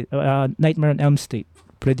 30th, Nightmare on Elm Street,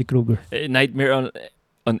 Freddy Krueger. Nightmare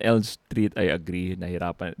on Elm Street, I agree.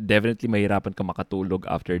 Definitely mahirapan ka makatulog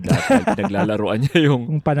after that. Pinaglalaroan niya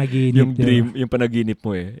yung panaginip. Yung dream, yung panaginip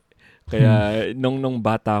mo Kaya nung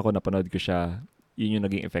bata ako, napanood ko siya, yun yung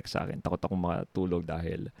naging effect sa akin. Takot akong makatulog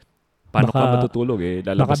dahil paano ka matutulog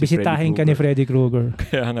baka bisitahin ka ni Freddy Krueger.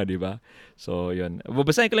 Kaya nga, di ba? So, yun.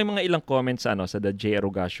 Babasahin ko lang mga ilang comments sa The J.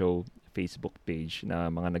 Aruga Show Facebook page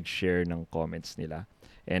na mga nag-share ng comments nila.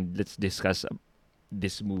 And let's discuss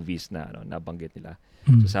these movies na nabanggit nila.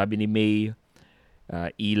 So, sabi ni May,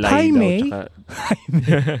 Eli Hi, daw, May.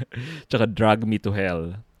 tsaka Drag Me to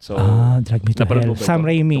Hell. So, Drag Me to Hell. Sam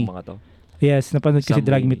Raimi. Mga to? Yes, napanood ko si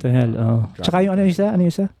Drag Me to Hell. Tsaka yung ano isa?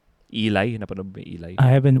 Eli, napanood mo Eli? I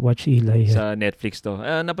haven't watched Eli yet. Sa Netflix to.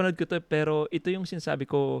 Napanood ko to pero ito yung sinasabi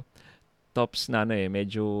ko tops na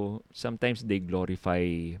medyo sometimes they glorify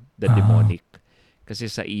the demonic. Kasi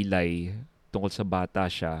sa Eli, tungkol sa bata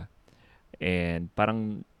siya, And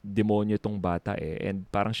parang demonyo itong bata and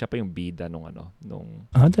parang siya pa yung bida nung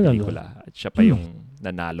Talaga? pelikula. At siya pa yung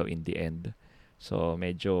nanalo in the end. So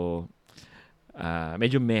medyo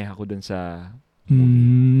meh ako dun sa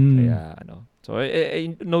movie. Kaya so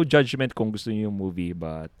no judgment kung gusto niyo yung movie,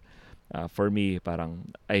 but for me parang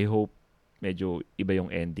I hope medyo iba yung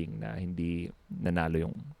ending na hindi nanalo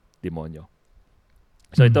yung demonyo.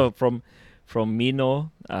 So ito from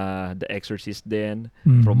Mino, The Exorcist din.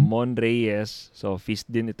 From Mon Reyes, so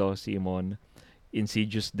Fist din ito, Simon.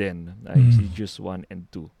 Insidious din, Insidious 1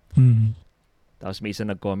 and 2. Tapos may isa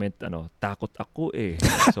nag-comment, takot ako eh.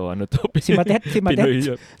 So to? Si Matet?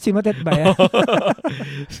 Si Matet ba yan?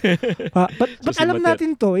 But Si alam Matet.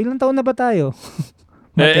 natin to, ilang taon na ba tayo?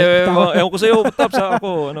 Ewan ko sa'yo, Taps,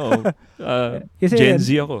 ako, Kasi Gen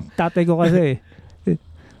Z ako. tatay ko kasi.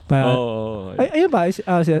 Oo. Ayun ba?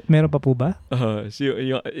 Meron pa po ba? Si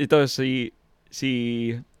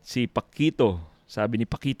Paquito. Sabi ni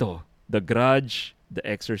Paquito, The Grudge, The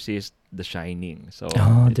Exorcist, The Shining. So,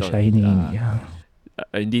 The Shining.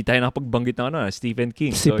 Hindi tayo nakapagbanggit ng Stephen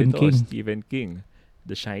King. Stephen King,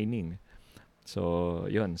 The Shining. So,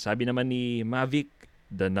 yun. Sabi naman ni Mavic,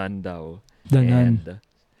 The Nun daw. And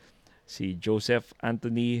si Joseph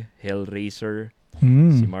Anthony, Hellraiser.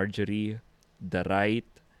 Si Marjorie, The Right.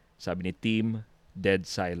 Sabi ni Tim, Dead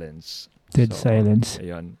Silence. Silence.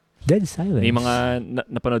 Ayun. Dead Silence. May mga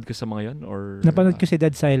napanood ko sa mga yon or napanood ko si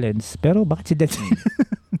Dead Silence. Pero bakit si Dead Silence?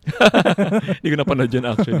 Hindi ko napanood yun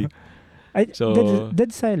actually.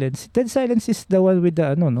 Dead Silence. Dead Silence is the one with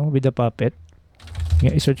the with the puppet.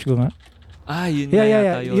 I-search ko nga. Yun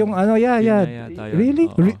yata yun. Yung Really?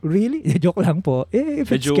 Really? Joke lang po.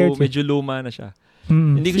 If it scared you. Medyo luma na siya.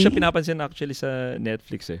 Hindi ko siya pinapansin actually sa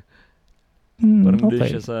Netflix eh. Parang doon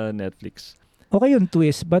siya sa Netflix. Okay yung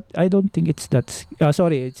twist, but I don't think it's that.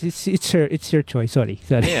 Sorry, it's your choice. Sorry.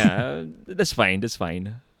 Yeah, that's fine.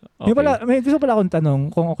 Okay. May gusto pala akong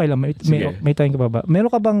tanong kung okay lang. May time ka ba?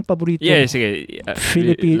 Meron ka bang paborito? Yeah, sige.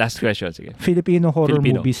 Last question, sige. Filipino horror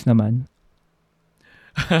movies naman.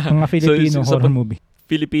 Mga Filipino horror movie.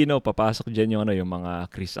 Filipino, papasok dyan yung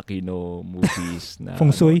mga Chris Aquino movies na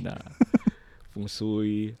Feng Shui. Feng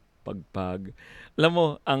Shui, Pagpag. Alam mo,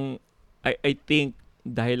 I think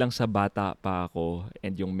dahil lang sa bata pa ako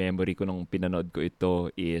and yung memory ko nung pinanood ko ito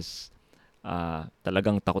is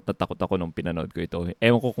talagang takot na takot ako nung pinanood ko ito.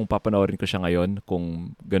 Ewan ko kung papanoorin ko siya ngayon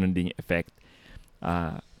kung ganun din yung effect.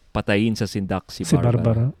 Patayin sa sindak si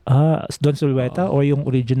Barbara. Don Sulweta o yung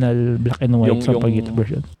original black and white sa Pagito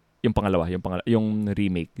version? Yung pangalawa, yung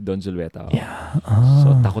remake, Don Sulweta. Yeah.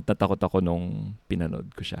 So takot na takot ako nung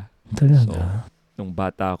pinanood ko siya. Talaga? So, nung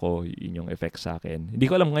bata ako, yun yung effect sa akin. Hindi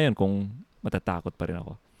ko alam ngayon kung matatakot pa rin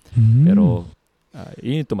ako. Pero,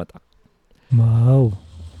 yun yung tumatak. Wow.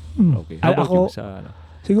 Okay. How about you sa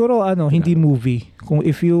Siguro, hindi movie. Kung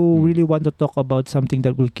if you really want to talk about something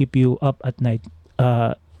that will keep you up at night,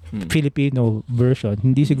 Filipino version,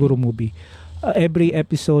 hindi siguro movie. Every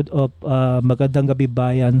episode of Magandang Gabi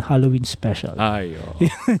Bayan Halloween Special.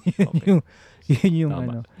 Yun yung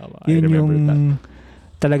yun yung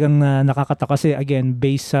talagang nakakata kasi again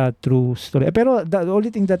based sa true story. Pero the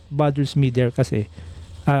only thing that bothers me there kasi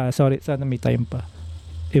sorry, sana may time pa.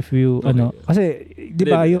 If you kasi 'di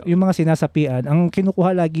ba yung mga sinasapian, ang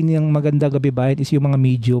kinukuha lagi niyang Magandang Gabi Bayan is yung mga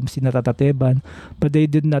mediums, sinatatateban, but they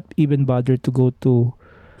did not even bother to go to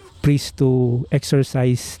priest to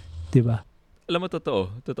exorcise, 'di ba? Alam mo,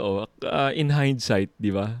 totoo. In hindsight,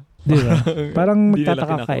 'di ba? Di ba? Parang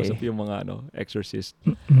magtataka ka eh. Hindi nila yung mga exorcist.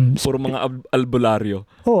 Puro mga albularyo.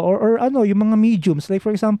 Or yung mga mediums. Like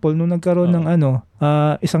for example, nung nagkaroon ng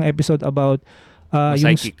isang episode about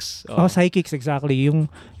psychics. Psychics, exactly. Yung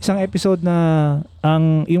isang episode na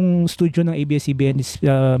yung studio ng ABS-CBN is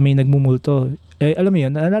may nagmumulto. Alam mo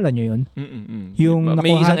yun? Naalala nyo yun? Yung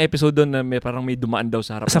may isang episode doon na parang may dumaan daw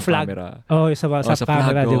sa harap ng camera. Sa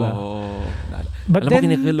camera, di ba? But alam mo,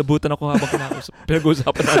 kinikilabutan ako habang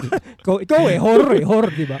pinag-uusapan natin. ikaw horror,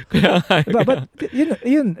 di ba? But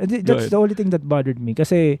yun, that's the only thing that bothered me.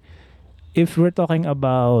 Kasi if we're talking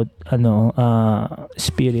about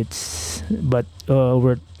spirits, but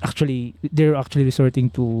they're actually resorting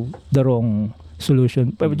to the wrong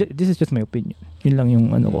solution. But this is just my opinion. Yun lang yung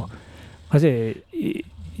ko. Kasi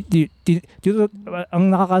ang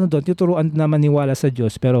nakakaano doon, tuturuan na maniwala sa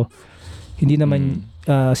Diyos, pero hindi naman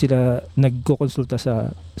sila nagkokonsulta sa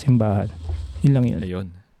simbahan. Yun lang yun. Ayun.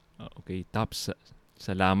 Okay, Taps.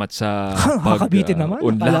 Salamat sa kakabitin naman.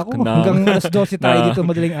 unlock na. Hanggang alas 12 tayo dito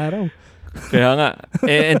madaling araw. Kaya nga.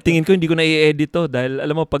 And tingin ko hindi ko na i-edit to dahil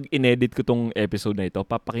alam mo, pag in-edit ko tong episode na ito,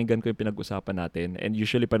 papakinggan ko yung pinag-usapan natin. And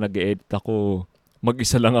usually pa nag-edit ako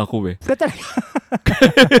Mag-isa lang ako eh.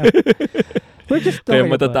 We're just Kaya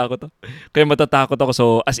talking about. matatakot ako. So,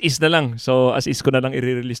 as is na lang. So, as is ko na lang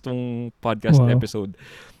i-release tong podcast Wow. episode.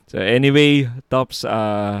 So, anyway, Tops,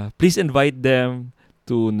 please invite them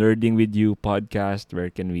to Nerding With You podcast. Where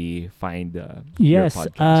can we find your Yes,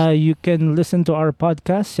 podcast? you can listen to our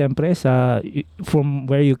podcast, siyempre, from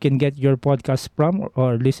where you can get your podcast from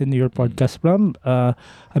or listen to your podcast from.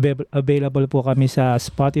 Available po kami sa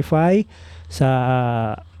Spotify, sa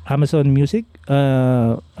Amazon Music,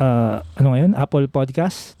 ano ngayon? Apple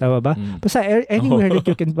Podcast, tama ba? Basta anywhere that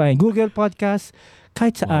you can find. Google Podcast,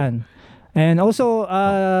 kahit saan. And also,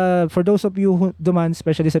 for those of you who duman,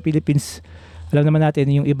 especially sa Philippines, alam naman natin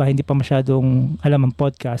yung iba hindi pa masyadong alam ang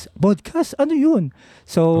podcast. Podcast? Ano yun?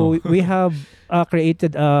 So, we have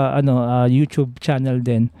created YouTube channel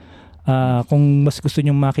din. Kung mas gusto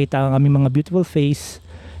nyo makita ang aming mga beautiful face,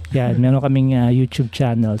 yan, meron kaming YouTube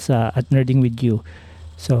channel at Nerding With You.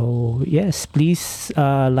 So, yes, please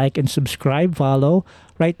like and subscribe, follow.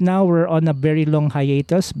 Right now, we're on a very long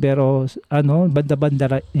hiatus, pero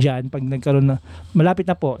banda-banda dyan, pag nagkaroon na, malapit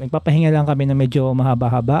na po, nagpapahinga lang kami na medyo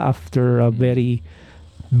mahaba-haba after a very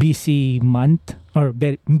busy month, or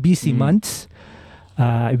very busy months.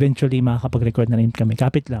 Eventually, makakapag-record na rin kami.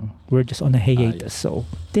 Kapit lang. We're just on a hiatus. So,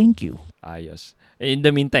 thank you. Ayos. In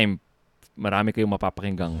the meantime, marami kayong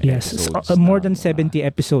mapapakinggang Yes, episodes. more than 70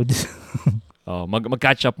 episodes.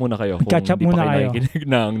 Mag-catch up muna kayo Mag-catch up kung hindi muna pa kayo kayo. nakikinig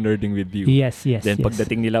ng Nerding With You. Yes. Then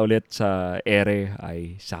pagdating nila ulit sa ere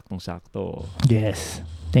ay saktong-sakto. Yes.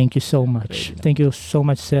 Thank you so much. Ready na. Thank you so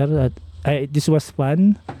much, sir. This was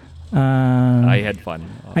fun. I had fun.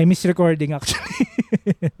 I miss recording actually.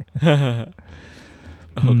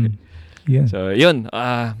 Okay. Yeah. So, yun.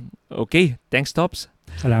 Okay. Thanks, Tops.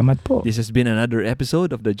 Salamat po. This has been another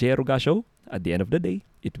episode of the J. Ruga Show. At the end of the day,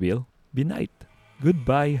 it will be night.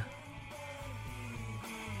 Goodbye.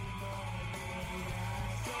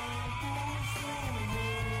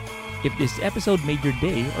 If this episode made your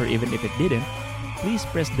day, or even if it didn't, please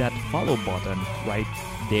press that follow button right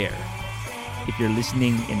there. If you're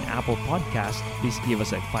listening in Apple Podcast, please give us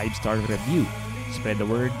a 5-star review. Spread the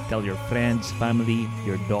word, tell your friends, family,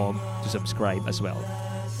 your dog to subscribe as well.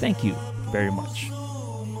 Thank you very much.